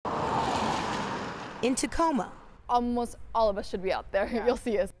In Tacoma, Almost all of us should be out there. Yeah. You'll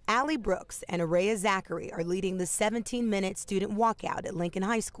see us. Allie Brooks and Araya Zachary are leading the 17-minute student walkout at Lincoln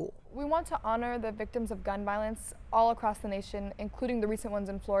High School. We want to honor the victims of gun violence all across the nation, including the recent ones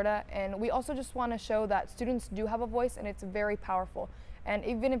in Florida. And we also just want to show that students do have a voice, and it's very powerful. And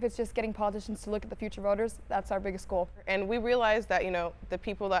even if it's just getting politicians to look at the future voters, that's our biggest goal. And we realize that, the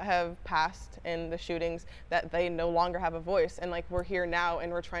people that have passed in the shootings, that they no longer have a voice. And we're here now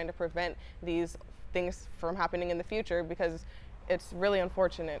and we're trying to prevent these things from happening in the future, because it's really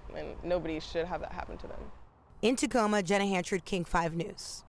unfortunate and nobody should have that happen to them. In Tacoma, Jenna Hanchard, King 5 News.